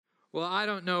Well, I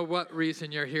don't know what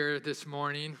reason you're here this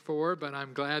morning for, but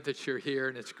I'm glad that you're here,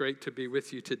 and it's great to be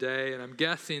with you today. And I'm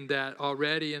guessing that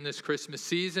already in this Christmas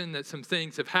season that some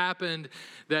things have happened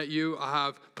that you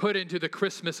have put into the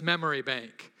Christmas memory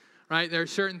bank. Right? There are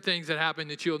certain things that happen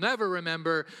that you'll never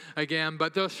remember again,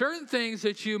 but there are certain things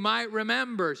that you might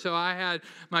remember. So I had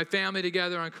my family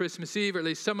together on Christmas Eve, or at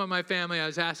least some of my family. I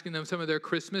was asking them some of their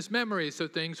Christmas memories. So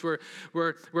things were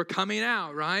coming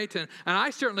out, right? And I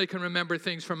certainly can remember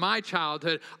things from my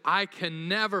childhood. I can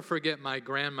never forget my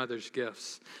grandmother's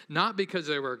gifts, not because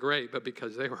they were great, but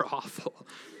because they were awful.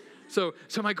 So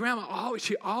my grandma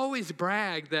always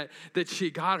bragged that she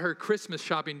got her Christmas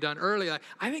shopping done early.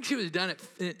 I think she was done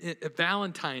at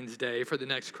Valentine's Day for the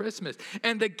next Christmas.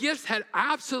 And the gifts had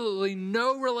absolutely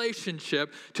no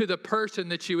relationship to the person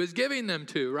that she was giving them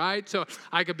to, right? So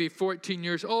I could be 14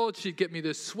 years old. She'd get me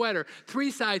this sweater,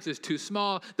 3 sizes too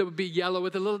small, that would be yellow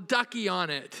with a little ducky on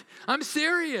it. I'm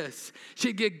serious.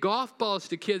 She'd get golf balls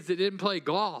to kids that didn't play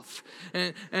golf.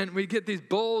 And we'd get these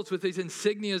bowls with these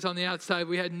insignias on the outside.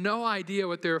 We had no idea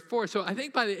what they were for. So I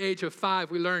think by the age of 5,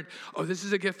 we learned, this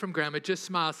is a gift from Grandma. Just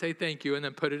smile, say thank you, and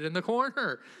then put it in the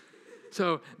corner.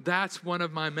 So that's one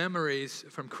of my memories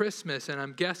from Christmas, and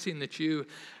I'm guessing that you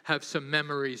have some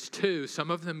memories too.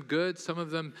 Some of them good, some of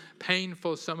them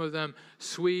painful, some of them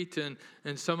sweet, and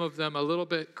some of them a little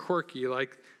bit quirky,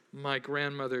 like my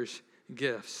grandmother's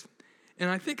gifts. And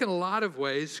I think in a lot of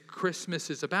ways, Christmas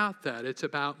is about that. It's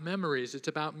about memories. It's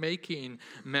about making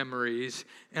memories.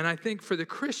 And I think for the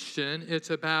Christian, it's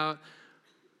about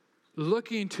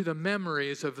looking to the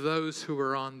memories of those who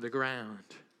were on the ground.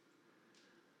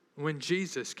 When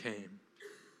Jesus came,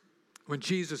 when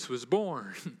Jesus was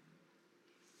born,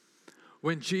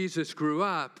 when Jesus grew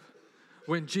up,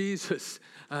 when Jesus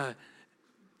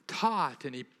taught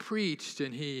and he preached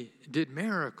and he did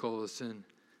miracles, and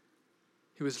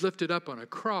he was lifted up on a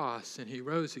cross and he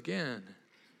rose again.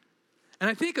 And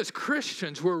I think as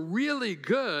Christians, we're really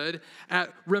good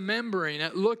at remembering,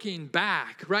 at looking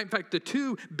back, right? In fact, the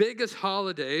 2 biggest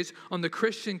holidays on the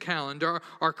Christian calendar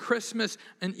are Christmas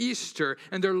and Easter.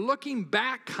 And they're looking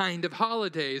back kind of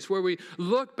holidays where we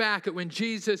look back at when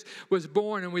Jesus was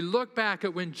born and we look back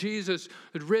at when Jesus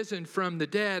had risen from the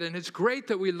dead. And it's great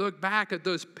that we look back at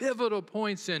those pivotal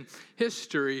points in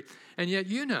history. And yet,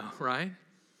 right?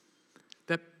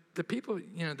 The people,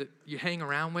 that you hang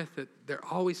around with, that they're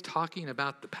always talking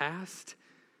about the past,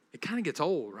 it kind of gets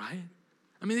old, right?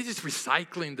 I mean, they're just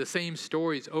recycling the same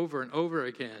stories over and over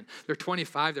again. They're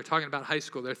 25, they're talking about high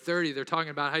school. They're 30, they're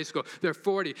talking about high school. They're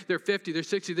 40, they're 50, they're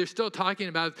 60. They're still talking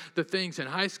about the things in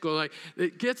high school. Like,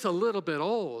 it gets a little bit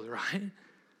old, right?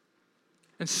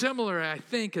 And similar, I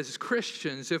think, as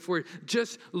Christians, if we're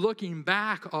just looking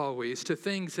back always to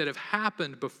things that have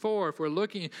happened before, if we're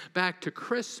looking back to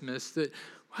Christmas, that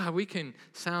we can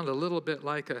sound a little bit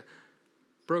like a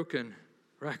broken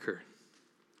record.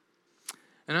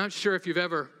 And I'm not sure if you've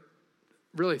ever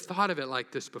really thought of it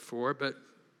like this before, but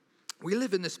we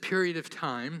live in this period of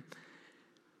time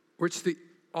where it's the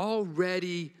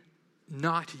already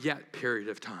not yet period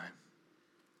of time.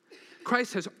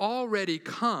 Christ has already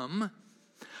come,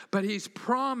 but he's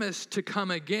promised to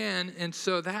come again, and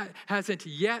so that hasn't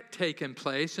yet taken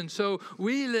place. And so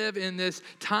we live in this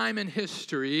time in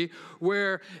history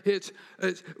where it's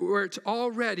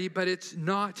already, but it's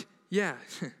not yet.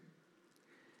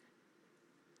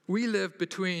 We live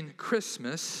between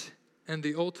Christmas and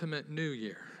the ultimate New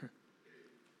Year.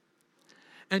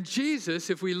 And Jesus,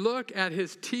 if we look at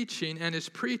his teaching and his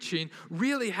preaching,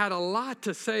 really had a lot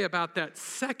to say about that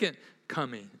second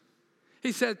coming.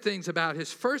 He said things about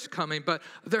his first coming, but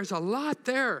there's a lot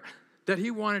there that he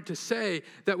wanted to say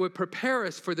that would prepare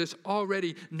us for this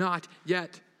already not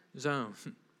yet zone.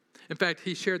 In fact,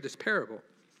 he shared this parable.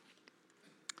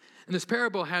 And this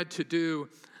parable had to do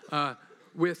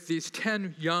with these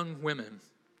 10 young women.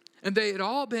 And they had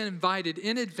all been invited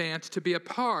in advance to be a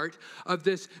part of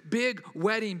this big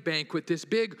wedding banquet, this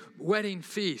big wedding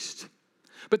feast.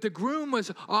 But the groom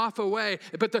was off away.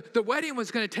 But the wedding was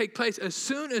going to take place as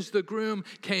soon as the groom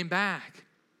came back.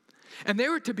 And they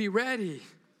were to be ready.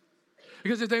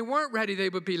 Because if they weren't ready, they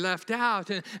would be left out.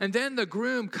 And then the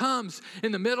groom comes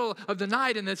in the middle of the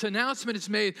night and this announcement is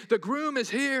made, the groom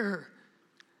is here.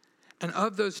 And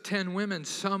of those 10 women,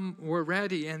 some were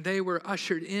ready and they were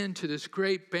ushered into this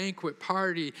great banquet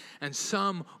party. And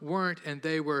some weren't and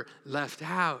they were left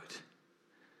out.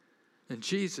 And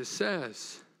Jesus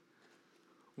says,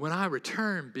 when I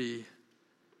return, be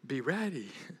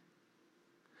ready.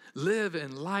 Live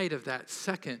in light of that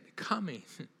second coming.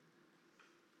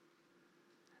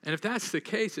 And if that's the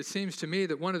case, it seems to me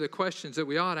that one of the questions that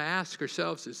we ought to ask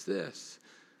ourselves is this.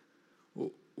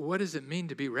 Well, what does it mean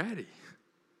to be ready?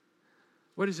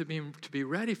 What does it mean to be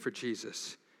ready for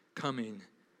Jesus coming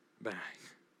back?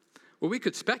 Well, we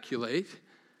could speculate,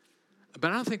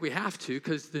 but I don't think we have to,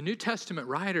 because the New Testament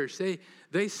writers,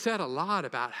 they said a lot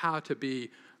about how to be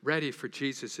ready for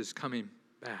Jesus' coming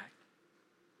back.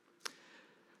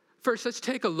 First, let's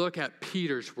take a look at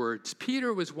Peter's words.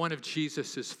 Peter was one of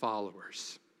Jesus'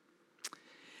 followers.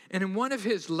 And in one of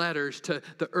his letters to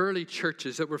the early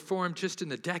churches that were formed just in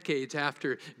the decades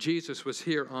after Jesus was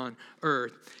here on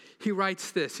earth, he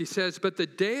writes this. He says, "But the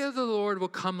day of the Lord will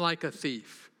come like a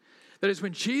thief." That is,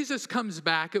 when Jesus comes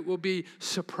back, it will be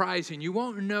surprising. You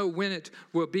won't know when it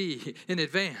will be in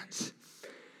advance.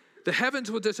 "The heavens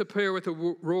will disappear with a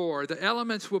roar. The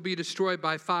elements will be destroyed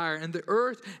by fire, and the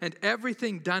earth and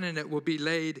everything done in it will be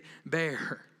laid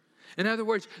bare." In other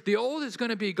words, the old is going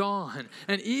to be gone,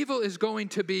 and evil is going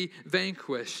to be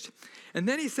vanquished. And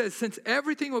then he says, since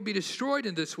everything will be destroyed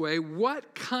in this way,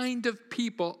 what kind of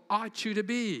people ought you to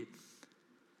be?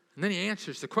 And then he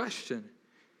answers the question.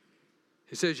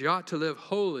 He says, you ought to live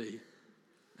holy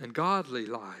and godly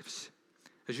lives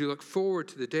as you look forward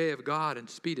to the day of God and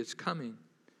speed its coming.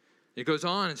 He goes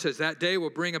on and says, that day will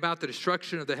bring about the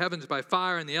destruction of the heavens by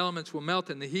fire, and the elements will melt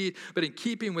in the heat. But in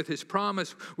keeping with his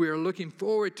promise, we are looking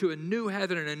forward to a new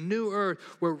heaven and a new earth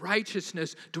where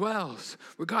righteousness dwells,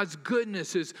 where God's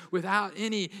goodness is without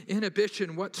any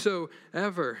inhibition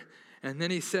whatsoever. And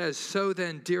then he says, so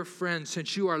then, dear friends,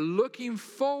 since you are looking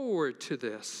forward to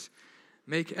this,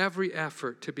 make every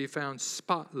effort to be found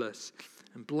spotless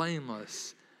and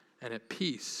blameless and at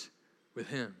peace with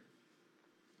him.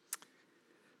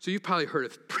 So you've probably heard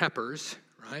of preppers,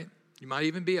 right? You might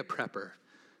even be a prepper.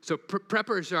 So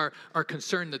preppers are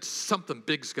concerned that something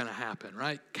big's going to happen,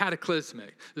 right?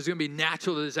 Cataclysmic. There's going to be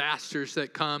natural disasters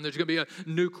that come. There's going to be a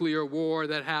nuclear war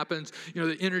that happens. You know,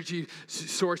 the energy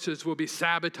sources will be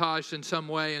sabotaged in some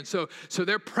way. And so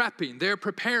they're prepping. They're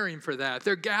preparing for that.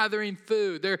 They're gathering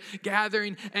food. They're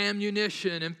gathering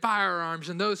ammunition and firearms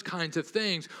and those kinds of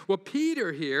things. Well,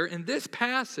 Peter here in this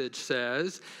passage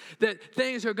says that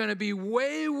things are going to be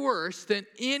way worse than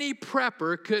any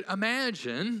prepper could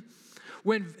imagine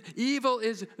when evil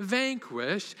is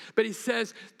vanquished. But he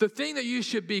says the thing that you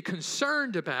should be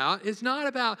concerned about is not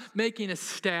about making a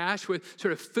stash with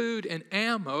sort of food and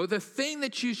ammo. The thing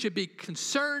that you should be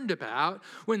concerned about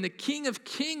when the King of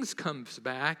Kings comes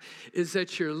back is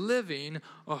that you're living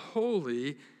a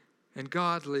holy and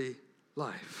godly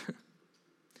life.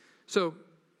 So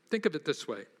think of it this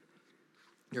way.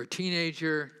 You're a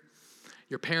teenager.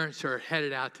 Your parents are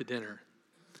headed out to dinner.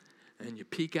 And you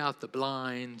peek out the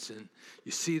blinds and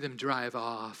you see them drive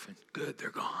off and good,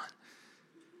 they're gone.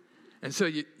 And so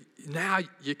now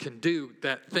you can do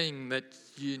that thing that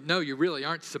you know you really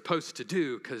aren't supposed to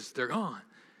do because they're gone.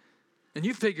 And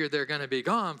you figure they're going to be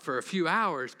gone for a few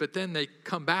hours, but then they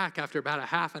come back after about a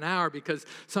half an hour because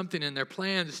something in their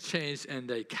plans changed and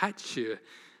they catch you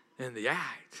in the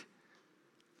act.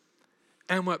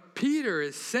 And what Peter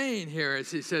is saying here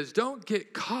is he says, don't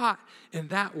get caught in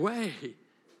that way.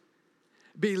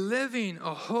 Be living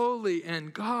a holy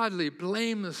and godly,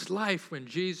 blameless life when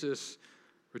Jesus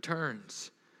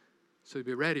returns. So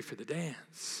be ready for the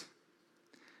dance.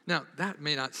 Now, that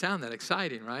may not sound that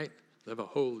exciting, right? Live a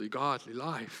holy, godly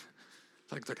life.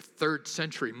 It's like a 3rd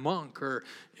century monk or,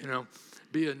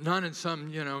 be a nun in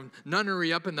some,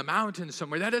 nunnery up in the mountains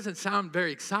somewhere. That doesn't sound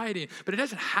very exciting, but it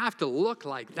doesn't have to look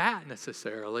like that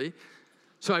necessarily.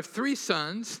 So I have 3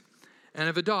 sons. And I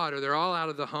have a daughter. They're all out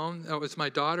of the home. That was my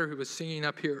daughter who was singing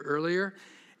up here earlier.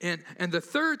 And the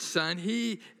 3rd son,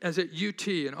 he is at UT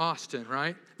in Austin,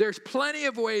 right? There's plenty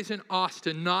of ways in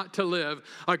Austin not to live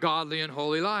a godly and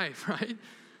holy life, right?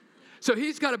 So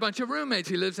he's got a bunch of roommates.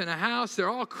 He lives in a house. They're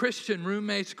all Christian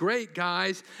roommates, great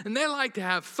guys. And they like to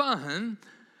have fun,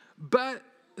 but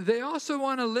they also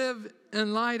want to live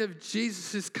in light of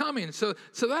Jesus' coming. So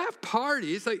they have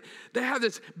parties. Like they have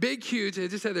this big, huge, they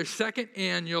just had their 2nd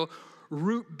annual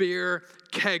root beer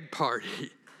keg party.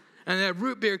 And they had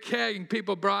root beer keg, and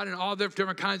people brought in all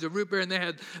different kinds of root beer, and they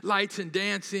had lights and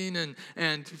dancing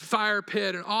and fire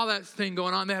pit and all that thing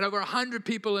going on. They had over 100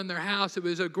 people in their house. It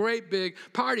was a great big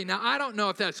party. Now, I don't know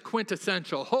if that's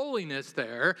quintessential holiness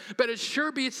there, but it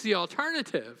sure beats the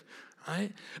alternative,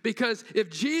 right? Because if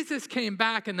Jesus came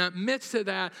back in the midst of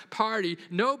that party,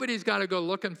 nobody's got to go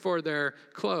looking for their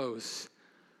clothes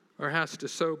or has to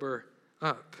sober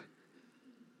up,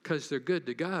 because they're good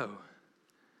to go.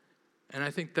 And I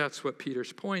think that's what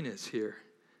Peter's point is here.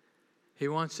 He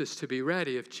wants us to be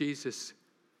ready if Jesus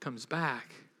comes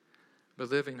back, but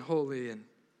living holy and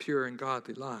pure and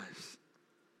godly lives.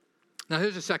 Now,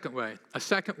 here's a second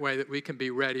way that we can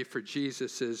be ready for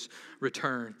Jesus'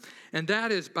 return. And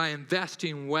that is by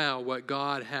investing well what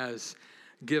God has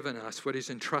given us, what he's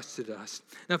entrusted us.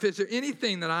 Now, if there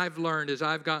anything that I've learned as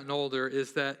I've gotten older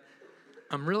is that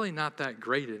I'm really not that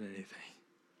great at anything.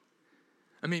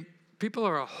 I mean, people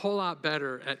are a whole lot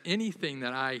better at anything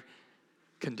that I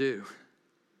can do.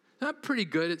 I'm pretty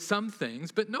good at some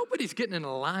things, but nobody's getting in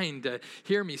a line to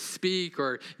hear me speak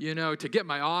or, to get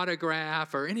my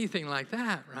autograph or anything like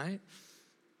that, right?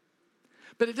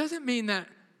 But it doesn't mean that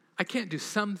I can't do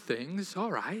some things,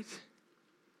 all right.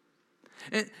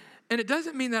 And it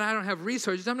doesn't mean that I don't have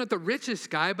resources. I'm not the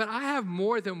richest guy, but I have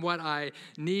more than what I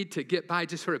need to get by,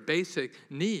 just sort of basic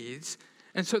needs.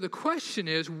 And so the question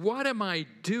is, what am I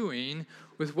doing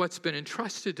with what's been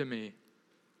entrusted to me?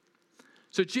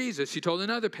 So Jesus, he told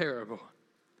another parable.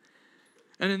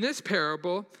 And in this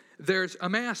parable, there's a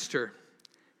master.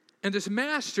 And this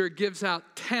master gives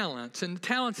out talents. And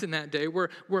talents in that day were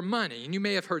money. And you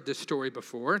may have heard this story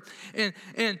before.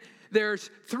 And there's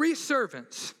 3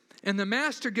 servants. And the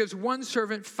master gives one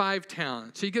servant 5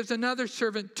 talents. He gives another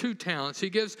servant 2 talents. He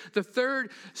gives the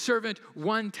third servant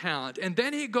 1 talent. And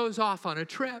then he goes off on a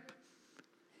trip.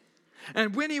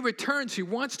 And when he returns, he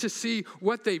wants to see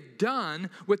what they've done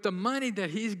with the money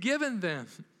that he's given them.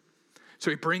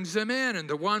 So he brings them in, and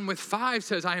the one with 5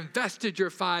 says, I invested your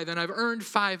 5, and I've earned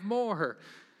 5 more.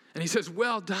 And he says,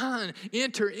 well done,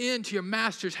 enter into your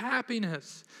master's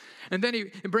happiness. And then he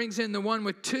brings in the one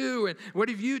with 2, and what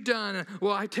have you done?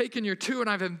 Well, I've taken your 2, and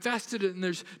I've invested it, and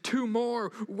there's 2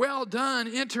 more. Well done,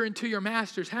 enter into your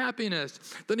master's happiness.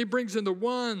 Then he brings in the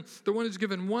one who's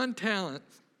given 1 talent.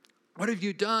 What have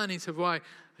you done? He said, well, I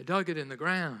dug it in the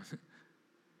ground.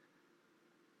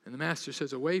 And the master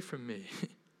says, away from me.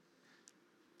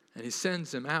 And he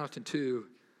sends them out into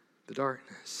the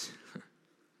darkness.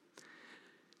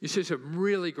 You see some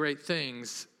really great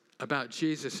things about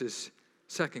Jesus'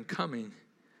 second coming.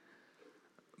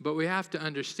 But we have to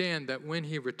understand that when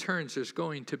he returns, there's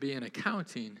going to be an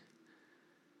accounting.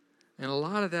 And a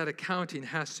lot of that accounting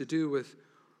has to do with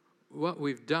what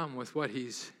we've done with what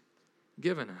he's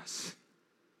given us.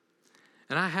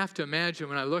 And I have to imagine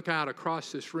when I look out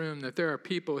across this room that there are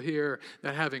people here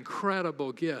that have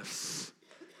incredible gifts,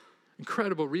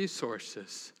 incredible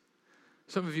resources.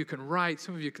 Some of you can write,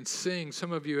 some of you can sing,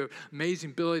 some of you have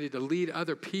amazing ability to lead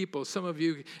other people. Some of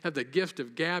you have the gift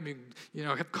of gab,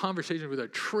 have conversations with a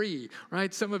tree,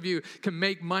 right? Some of you can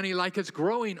make money like it's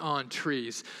growing on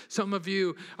trees. Some of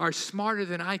you are smarter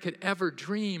than I could ever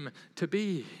dream to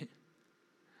be.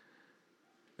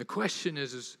 The question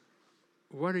is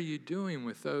what are you doing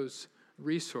with those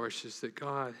resources that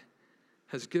God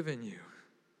has given you?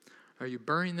 Are you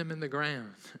burying them in the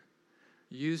ground,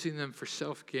 using them for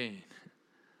self-gain?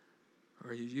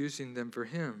 Or are you using them for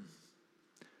him?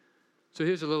 So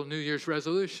here's a little New Year's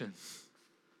resolution.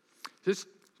 Just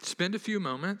spend a few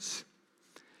moments.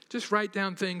 Just write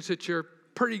down things that you're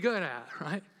pretty good at,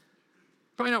 right?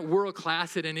 Probably not world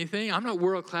class at anything. I'm not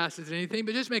world class at anything,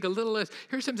 but just make a little list.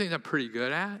 Here's some things I'm pretty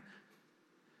good at.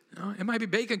 It might be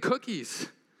baking cookies.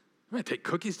 I might take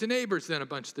cookies to neighbors then a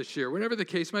bunch this year, whatever the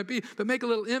case might be. But make a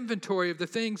little inventory of the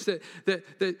things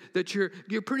that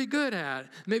you're pretty good at.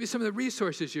 Maybe some of the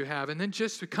resources you have. And then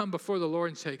just to come before the Lord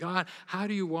and say, God, how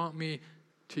do you want me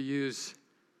to use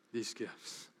these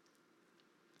gifts?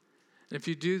 And if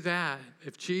you do that,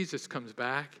 if Jesus comes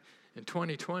back in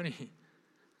 2020,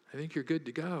 I think you're good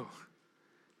to go.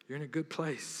 You're in a good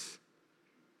place.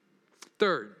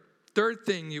 Third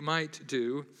thing you might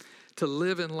do to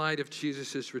live in light of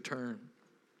Jesus' return.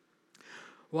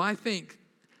 Well, I think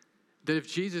that if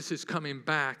Jesus is coming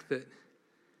back, that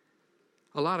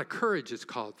a lot of courage is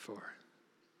called for.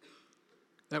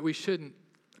 That we shouldn't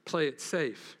play it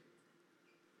safe.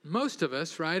 Most of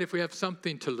us, right, if we have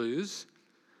something to lose,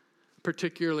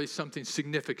 particularly something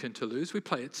significant to lose, we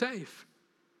play it safe.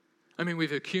 I mean,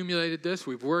 we've accumulated this,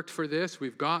 we've worked for this,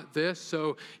 we've got this,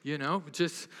 so,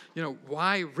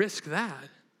 why risk that?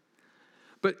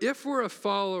 But if we're a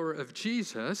follower of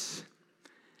Jesus,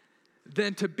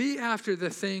 then to be after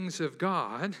the things of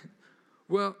God,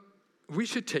 well, we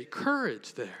should take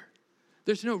courage there.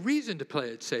 There's no reason to play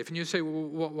it safe. And you say,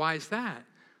 well, why is that?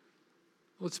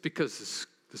 Well, it's because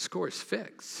the score is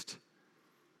fixed.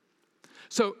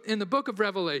 So in the book of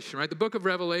Revelation, right, the book of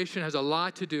Revelation has a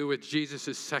lot to do with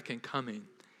Jesus' second coming.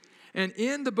 And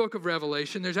in the book of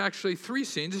Revelation, there's actually 3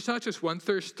 scenes. It's not just one.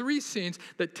 There's 3 scenes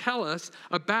that tell us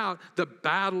about the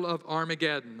Battle of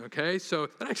Armageddon, okay? So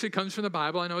that actually comes from the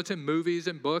Bible. I know it's in movies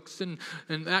and books and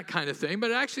that kind of thing,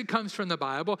 but it actually comes from the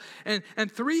Bible. And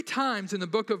 3 times in the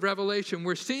book of Revelation,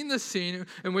 we're seeing the scene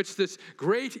in which this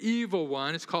great evil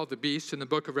one, it's called the beast in the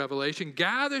book of Revelation,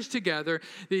 gathers together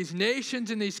these nations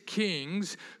and these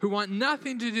kings who want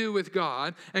nothing to do with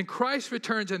God, and Christ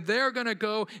returns, and they're going to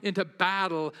go into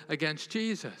battle against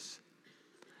Jesus.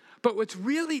 But what's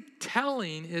really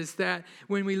telling is that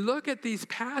when we look at these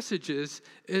passages,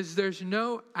 is there's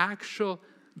no actual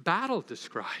battle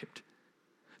described.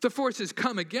 The forces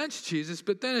come against Jesus,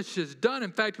 but then it's just done.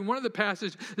 In fact, in one of the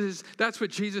passages, that's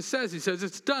what Jesus says. He says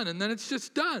it's done, and then it's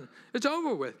just done. It's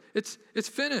over with. It's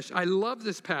finished. I love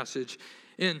this passage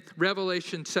in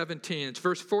Revelation 17. It's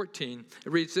verse 14.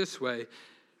 It reads this way.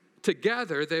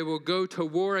 Together they will go to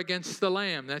war against the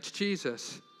Lamb. That's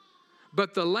Jesus.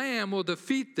 But the Lamb will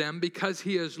defeat them because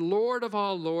he is Lord of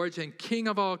all lords and King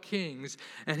of all kings,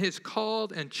 and his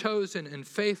called and chosen and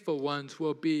faithful ones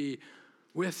will be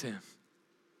with him.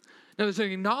 Now, there's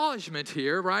an acknowledgement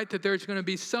here, right, that there's going to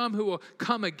be some who will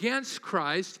come against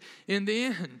Christ in the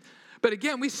end. But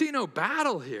again, we see no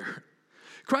battle here.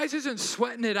 Christ isn't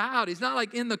sweating it out. He's not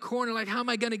like in the corner, like, how am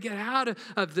I going to get out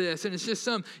of this? And it's just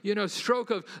some,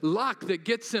 stroke of luck that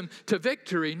gets him to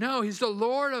victory. No, he's the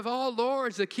Lord of all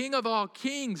lords, the King of all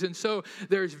kings. And so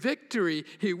there's victory.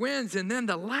 He wins. And then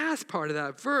the last part of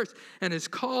that verse, and his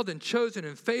called and chosen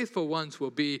and faithful ones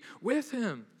will be with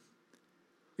him.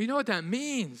 You know what that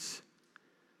means?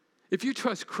 If you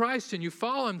trust Christ and you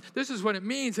follow him, this is what it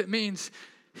means. It means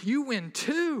you win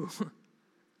too.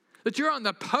 That you're on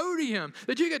the podium,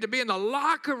 that you get to be in the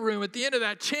locker room at the end of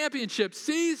that championship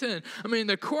season. I mean,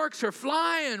 the corks are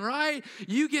flying, right?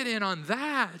 You get in on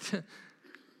that.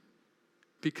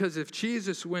 Because if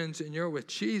Jesus wins and you're with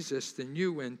Jesus, then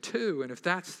you win too. And if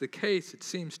that's the case, it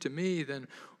seems to me, then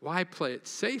why play it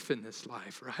safe in this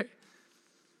life, right?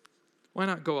 Why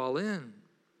not go all in?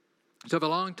 So I have a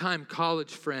longtime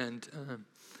college friend.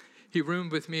 He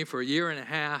roomed with me for a year and a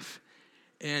half.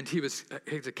 And he has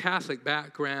a Catholic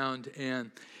background, and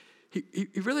he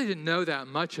really didn't know that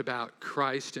much about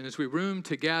Christ. And as we roomed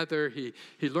together, he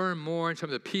learned more, and some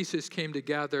of the pieces came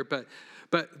together. But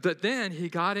then he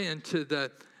got into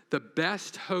the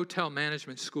best hotel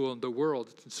management school in the world.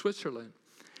 It's in Switzerland.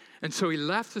 And so he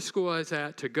left the school I was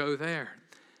at to go there.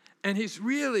 And he's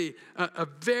really a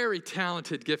very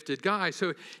talented, gifted guy.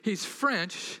 So he's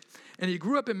French. And he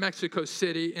grew up in Mexico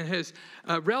City, and his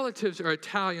relatives are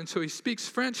Italian, so he speaks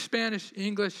French, Spanish,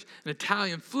 English, and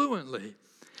Italian fluently.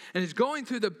 And he's going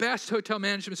through the best hotel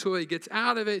management school. He gets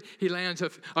out of it. He lands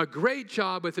a great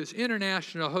job with this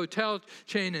international hotel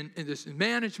chain in this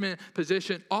management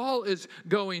position. All is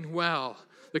going well.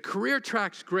 The career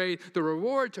track's great. The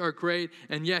rewards are great.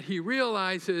 And yet he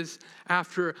realizes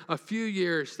after a few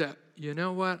years that, you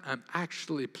know what, I'm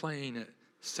actually playing it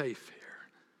safe here.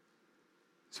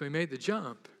 So he made the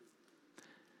jump.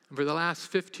 And for the last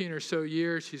 15 or so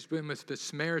years, he's been with the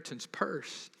Samaritan's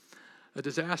Purse, a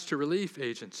disaster relief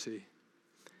agency.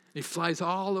 He flies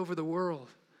all over the world.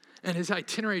 And his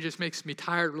itinerary just makes me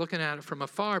tired looking at it from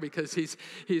afar, because he's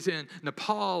in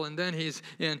Nepal, and then he's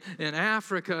in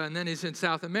Africa, and then he's in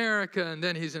South America, and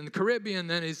then he's in the Caribbean,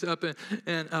 then he's up in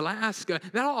Alaska.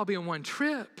 That'll all be in one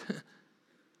trip. And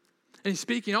he's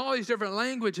speaking all these different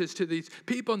languages to these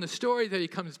people, and the story that he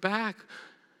comes back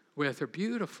with are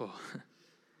beautiful.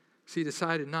 So he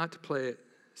decided not to play it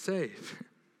safe.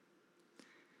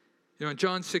 In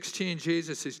John 16,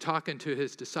 Jesus is talking to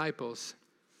his disciples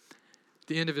at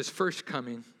the end of his first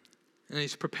coming. And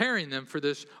he's preparing them for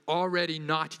this already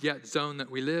not yet zone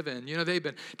that we live in. They've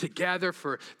been together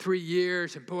for 3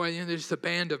 years, and boy, there's a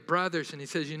band of brothers. And he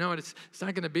says, it's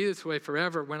not going to be this way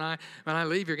forever. When I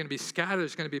leave, you're going to be scattered.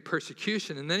 There's going to be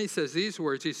persecution. And then he says these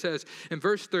words. He says in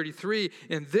verse 33,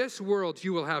 in this world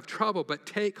you will have trouble, but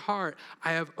take heart,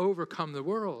 I have overcome the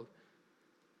world.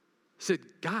 He said,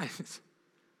 guys,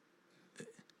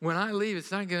 when I leave,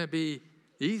 it's not going to be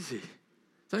easy.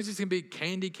 It's not just going to be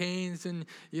candy canes and,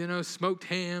 smoked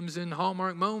hams and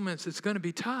Hallmark moments. It's going to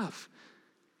be tough.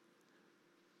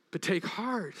 But take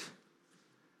heart,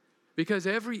 because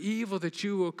every evil that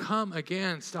you will come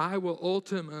against, I will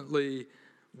ultimately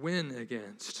win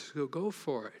against. So go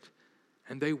for it.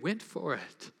 And they went for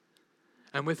it.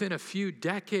 And within a few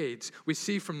decades, we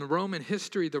see from the Roman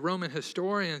history, the Roman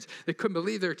historians, they couldn't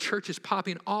believe their churches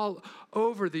popping all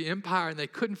over the empire, and they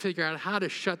couldn't figure out how to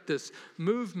shut this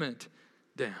movement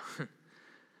down.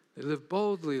 They live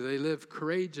boldly, they live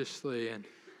courageously, and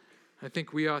I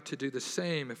think we ought to do the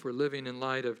same if we're living in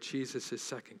light of Jesus'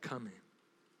 second coming.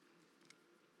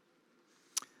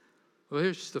 Well,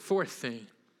 here's the fourth thing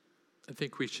I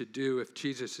think we should do if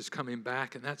Jesus is coming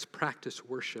back, and that's practice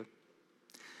worship.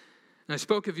 And I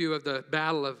spoke of you of the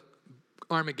Battle of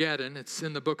Armageddon. It's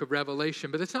in the book of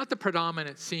Revelation, but it's not the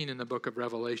predominant scene in the book of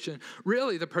Revelation.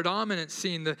 Really, the predominant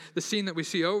scene, the scene that we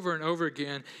see over and over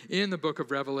again in the book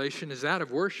of Revelation, is that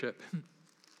of worship.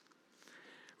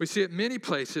 We see it many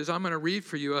places. I'm going to read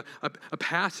for you a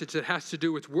passage that has to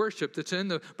do with worship that's in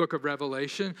the book of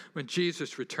Revelation when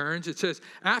Jesus returns. It says,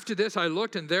 "After this I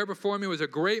looked, and there before me was a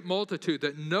great multitude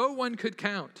that no one could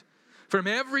count, from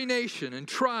every nation and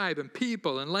tribe and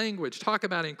people and language." Talk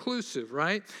about inclusive,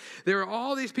 right? There are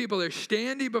all these people. They're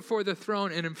standing before the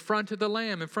throne and in front of the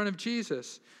Lamb, in front of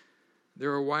Jesus. They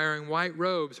were wearing white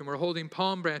robes and were holding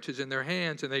palm branches in their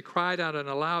hands, and they cried out in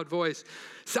a loud voice,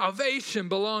 "Salvation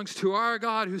belongs to our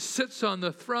God who sits on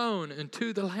the throne and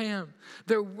to the Lamb."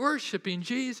 They're worshiping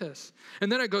Jesus. And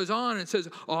then it goes on and says,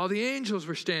 all the angels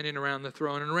were standing around the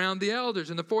throne and around the elders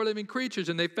and the four living creatures,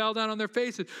 and they fell down on their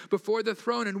faces before the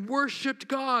throne and worshiped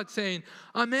God, saying,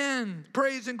 "Amen.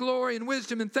 Praise and glory and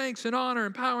wisdom and thanks and honor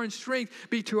and power and strength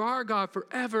be to our God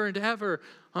forever and ever.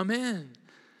 Amen."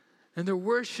 And they're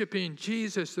worshiping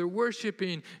Jesus. They're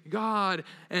worshiping God.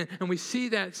 And we see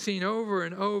that scene over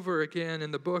and over again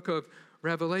in the book of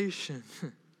Revelation.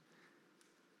 And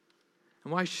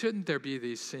why shouldn't there be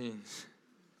these scenes?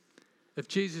 If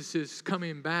Jesus is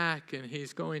coming back and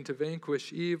he's going to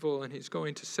vanquish evil and he's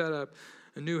going to set up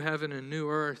a new heaven and new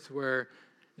earth where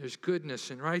there's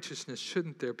goodness and righteousness,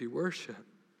 shouldn't there be worship?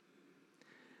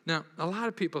 Now, a lot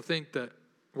of people think that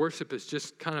worship is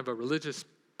just kind of a religious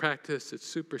practice. It's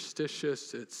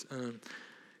superstitious. It's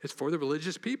for the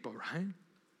religious people, right?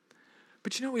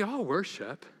 But you know, we all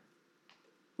worship.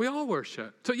 We all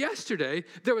worship. So yesterday,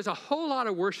 there was a whole lot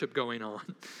of worship going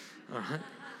on. All right?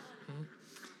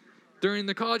 During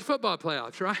the college football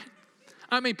playoffs, right?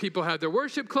 I mean, people have their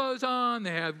worship clothes on.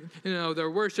 They have, their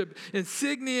worship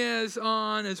insignias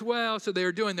on as well. So they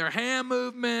were doing their hand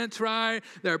movements, right?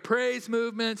 Their praise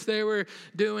movements they were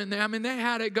doing. I mean, they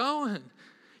had it going.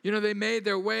 They made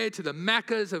their way to the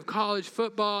meccas of college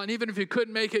football. And even if you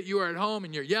couldn't make it, you were at home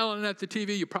and you're yelling at the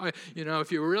TV. You probably,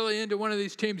 if you were really into one of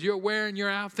these teams, you're wearing your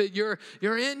outfit. You're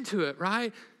into it,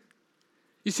 right?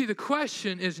 You see, the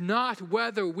question is not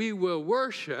whether we will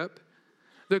worship.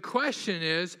 The question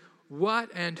is, what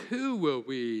and who will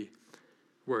we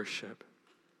worship?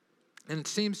 And it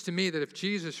seems to me that if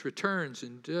Jesus returns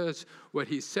and does what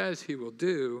he says he will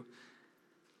do,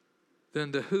 then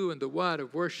the who and the what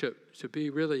of worship should be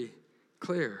really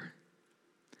clear.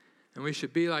 And we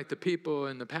should be like the people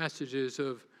in the passages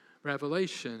of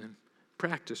Revelation and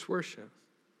practice worship.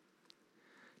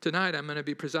 Tonight I'm going to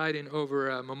be presiding over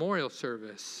a memorial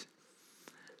service.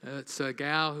 It's a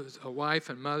gal who's a wife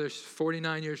and mother. She's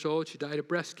 49 years old. She died of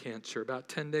breast cancer about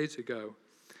 10 days ago.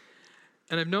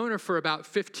 And I've known her for about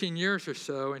 15 years or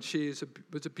so, and she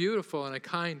was a beautiful and a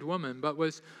kind woman. But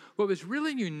what was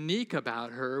really unique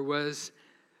about her was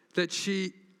that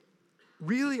she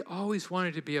really always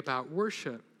wanted to be about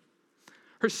worship.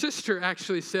 Her sister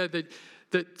actually said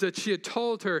that she had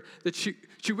told her that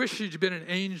she wished she'd been an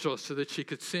angel so that she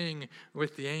could sing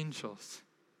with the angels.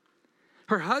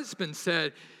 Her husband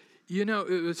said,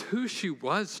 it was who she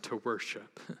was to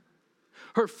worship.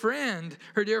 Her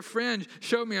dear friend,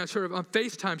 showed me on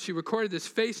FaceTime. She recorded this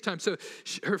FaceTime. So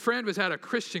her friend was at a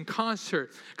Christian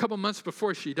concert a couple months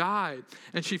before she died.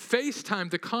 And she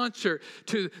FaceTimed the concert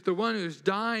to the one who's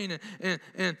dying.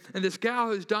 And this gal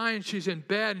who's dying, she's in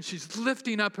bed and she's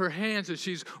lifting up her hands as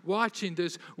she's watching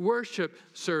this worship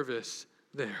service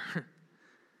there.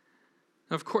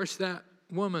 Of course, that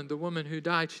woman, the woman who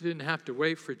died, she didn't have to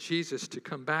wait for Jesus to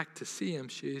come back to see him.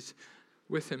 She's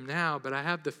with him now, but I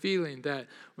have the feeling that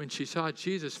when she saw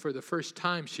Jesus for the first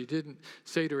time, she didn't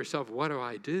say to herself, "What do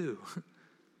I do?"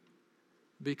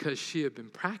 Because she had been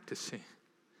practicing.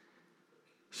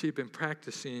 She'd been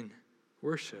practicing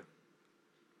worship.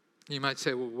 You might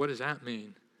say, well, what does that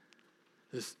mean?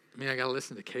 I got to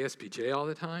listen to KSBJ all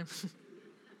the time?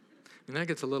 That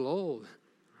gets a little old.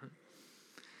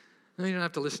 You don't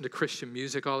have to listen to Christian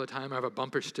music all the time, or have a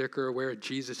bumper sticker, or wear a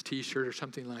Jesus t-shirt or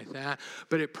something like that.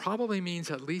 But it probably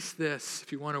means at least this,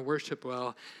 if you want to worship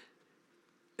well,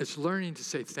 it's learning to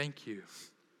say thank you.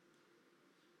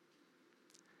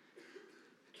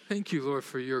 Thank you, Lord,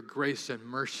 for your grace and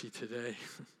mercy today.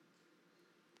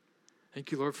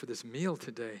 Thank you, Lord, for this meal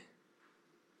today,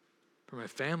 for my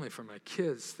family, for my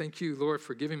kids. Thank you, Lord,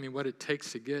 for giving me what it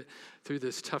takes to get through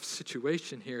this tough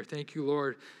situation here. Thank you,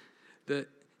 Lord, that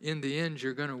in the end,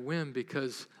 you're going to win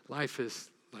because life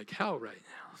is like hell right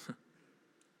now.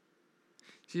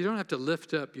 So you don't have to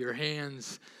lift up your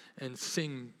hands and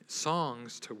sing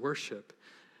songs to worship.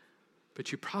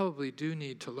 but you probably do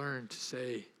need to learn to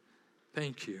say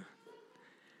thank you.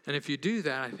 And if you do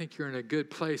that, I think you're in a good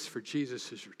place for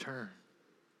Jesus' return.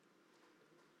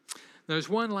 There's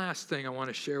one last thing I want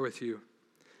to share with you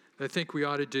that I think we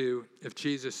ought to do if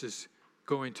Jesus is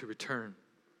going to return.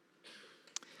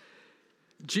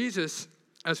 Jesus,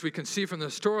 as we can see from the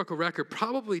historical record,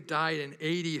 probably died in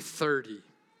AD 30.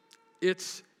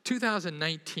 It's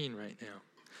 2019 right now.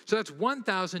 So that's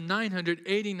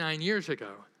 1,989 years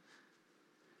ago.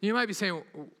 You might be saying,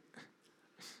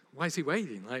 why is he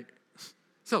waiting?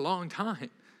 It's a long time.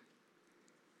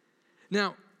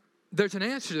 Now, there's an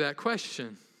answer to that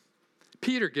question.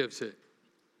 Peter gives it.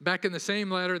 Back in the same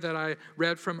letter that I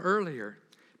read from earlier,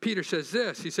 Peter says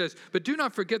this. He says, but do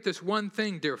not forget this one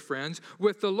thing, dear friends.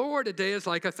 With the Lord, a day is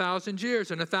like 1,000 years,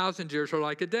 and 1,000 years are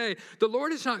like a day. The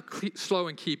Lord is not slow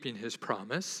in keeping his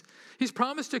promise. He's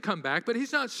promised to come back, but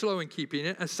he's not slow in keeping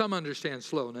it, as some understand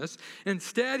slowness.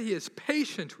 Instead, he is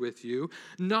patient with you,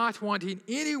 not wanting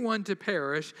anyone to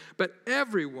perish, but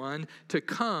everyone to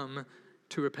come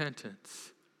to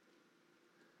repentance.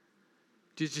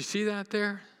 Did you see that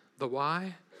there? The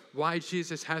why? Why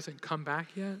Jesus hasn't come back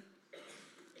yet?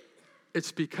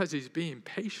 It's because he's being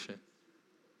patient.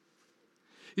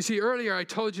 You see, earlier I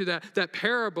told you that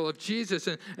parable of Jesus,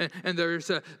 and there's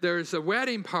a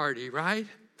wedding party, right?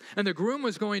 And the groom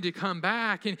was going to come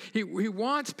back, and he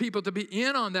wants people to be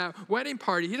in on that wedding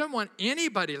party. He doesn't want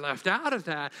anybody left out of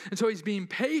that. And so he's being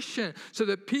patient so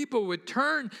that people would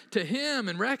turn to him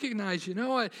and recognize, you know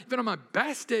what, even on my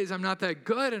best days, I'm not that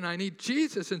good, and I need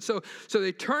Jesus. And so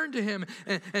they turn to him,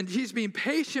 and he's being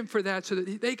patient for that so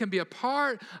that they can be a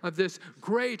part of this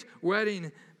great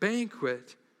wedding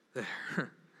banquet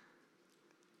there.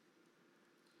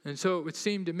 And so it would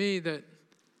seem to me that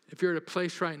if you're at a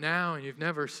place right now and you've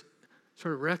never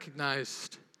sort of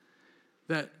recognized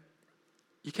that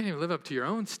you can't even live up to your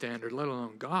own standard, let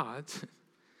alone God's,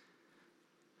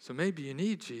 so maybe you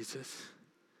need Jesus.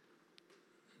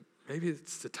 Maybe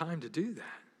it's the time to do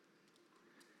that.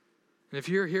 And if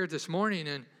you're here this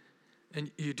morning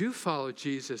and you do follow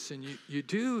Jesus and you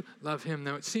do love him,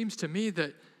 now it seems to me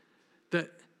that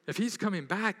if he's coming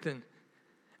back, then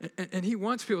and he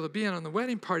wants people to be in on the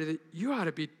wedding party, that you ought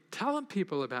to be telling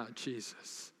people about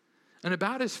Jesus and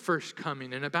about his first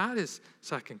coming and about his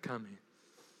second coming.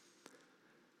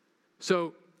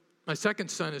 So my second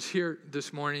son is here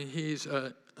this morning. He's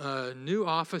a new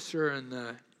officer in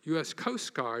the U.S.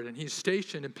 Coast Guard, and he's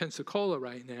stationed in Pensacola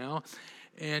right now.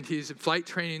 And he's at flight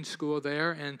training school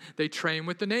there, and they train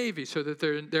with the Navy so that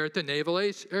they're at the Naval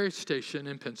Air Station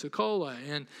in Pensacola.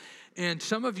 And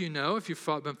some of you know, if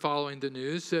you've been following the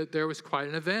news, that there was quite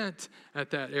an event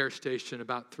at that air station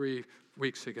about 3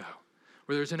 weeks ago,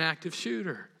 where there's an active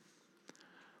shooter,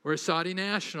 where a Saudi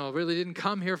national really didn't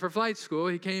come here for flight school.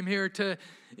 He came here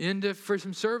for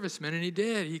some servicemen, and he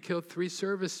did. He killed 3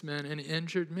 servicemen and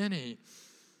injured many.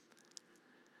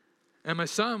 And my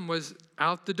son was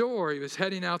out the door. He was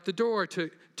heading out the door to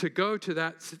go to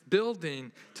that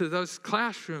building, to those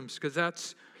classrooms, because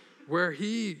that's where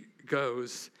he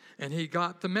goes. And he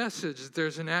got the message that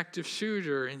there's an active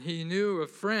shooter, and he knew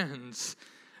of friends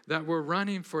that were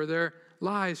running for their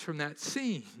lives from that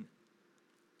scene.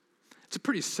 It's a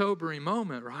pretty sobering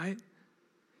moment, right?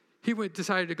 He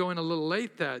decided to go in a little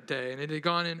late that day, and if he had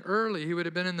gone in early, he would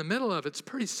have been in the middle of it. It's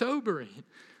pretty sobering.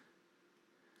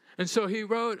 And so he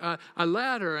wrote a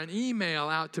letter, an email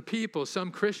out to people,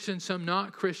 some Christians, some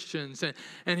not Christians,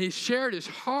 and he shared his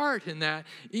heart in that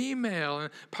email.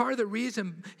 And part of the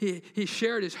reason he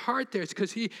shared his heart there is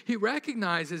because he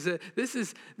recognizes that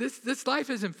this life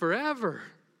isn't forever.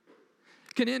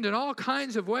 It can end in all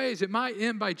kinds of ways. It might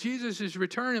end by Jesus'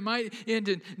 return. It might end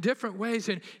in different ways.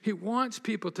 And he wants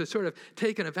people to sort of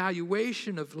take an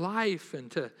evaluation of life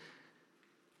and to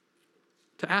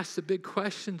ask the big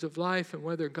questions of life and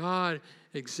whether God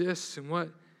exists and what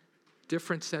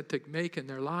difference that could make in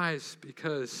their lives.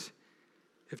 Because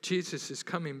if Jesus is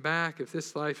coming back, if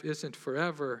this life isn't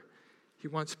forever, he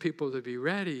wants people to be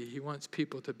ready. He wants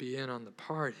people to be in on the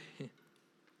party.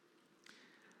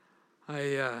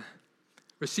 I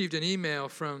received an email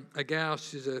from a gal.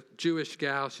 She's a Jewish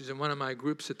gal. She's in one of my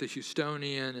groups at the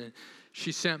Houstonian, and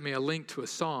she sent me a link to a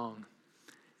song.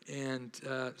 And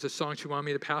it's a song she wanted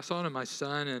me to pass on to my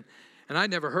son. And I'd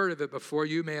never heard of it before.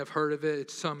 You may have heard of it.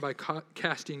 It's sung by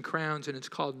Casting Crowns, and it's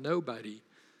called Nobody.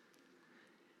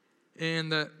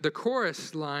 And the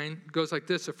chorus line goes like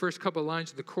this. The first couple of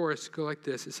lines of the chorus go like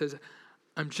this. It says,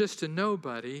 I'm just a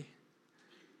nobody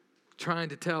trying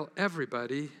to tell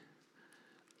everybody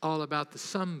all about the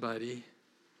somebody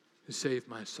who saved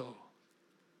my soul.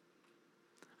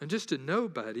 I'm just a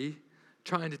nobody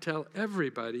trying to tell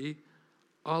everybody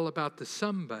all about the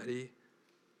somebody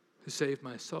who saved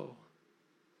my soul.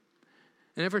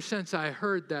 And ever since I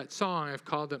heard that song, I've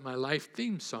called it my life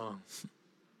theme song.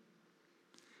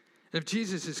 And if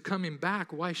Jesus is coming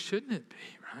back, why shouldn't it be,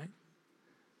 right?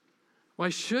 Why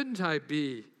shouldn't I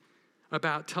be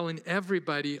about telling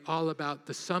everybody all about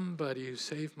the somebody who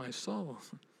saved my soul?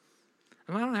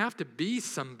 And I don't have to be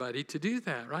somebody to do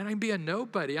that, right? I can be a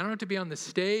nobody. I don't have to be on the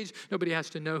stage. Nobody has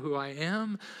to know who I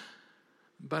am.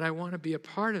 But I want to be a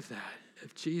part of that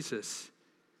if Jesus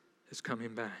is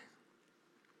coming back.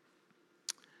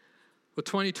 Well,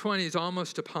 2020 is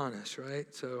almost upon us,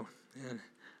 right? So, man,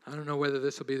 I don't know whether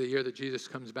this will be the year that Jesus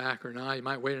comes back or not. He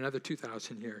might wait another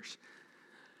 2,000 years.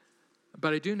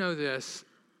 But I do know this.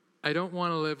 I don't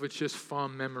want to live with just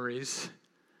fond memories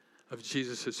of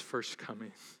Jesus' first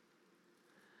coming.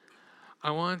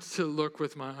 I want to look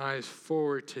with my eyes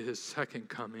forward to his second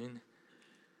coming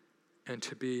and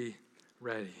to be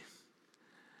ready.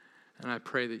 And I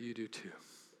pray that you do too.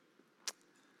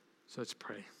 So let's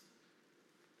pray.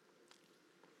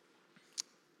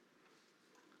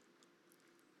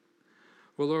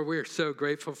 Well, Lord, we are so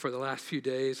grateful for the last few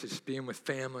days, just being with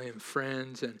family and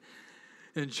friends and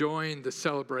enjoying the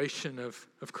celebration of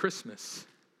Christmas.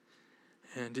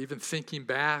 And even thinking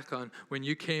back on when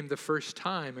you came the first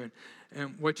time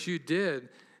and what you did,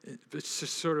 it's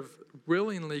just sort of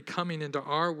willingly coming into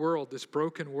our world, this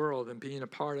broken world, and being a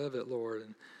part of it, Lord.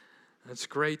 And it's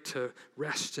great to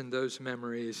rest in those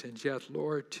memories. And yet,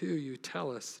 Lord, too, you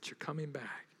tell us that you're coming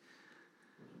back.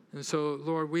 And so,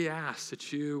 Lord, we ask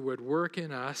that you would work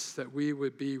in us, that we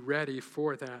would be ready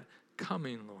for that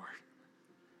coming, Lord,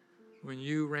 when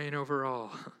you reign over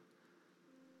all.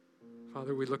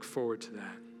 Father, we look forward to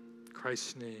that. In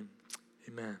Christ's name,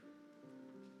 amen.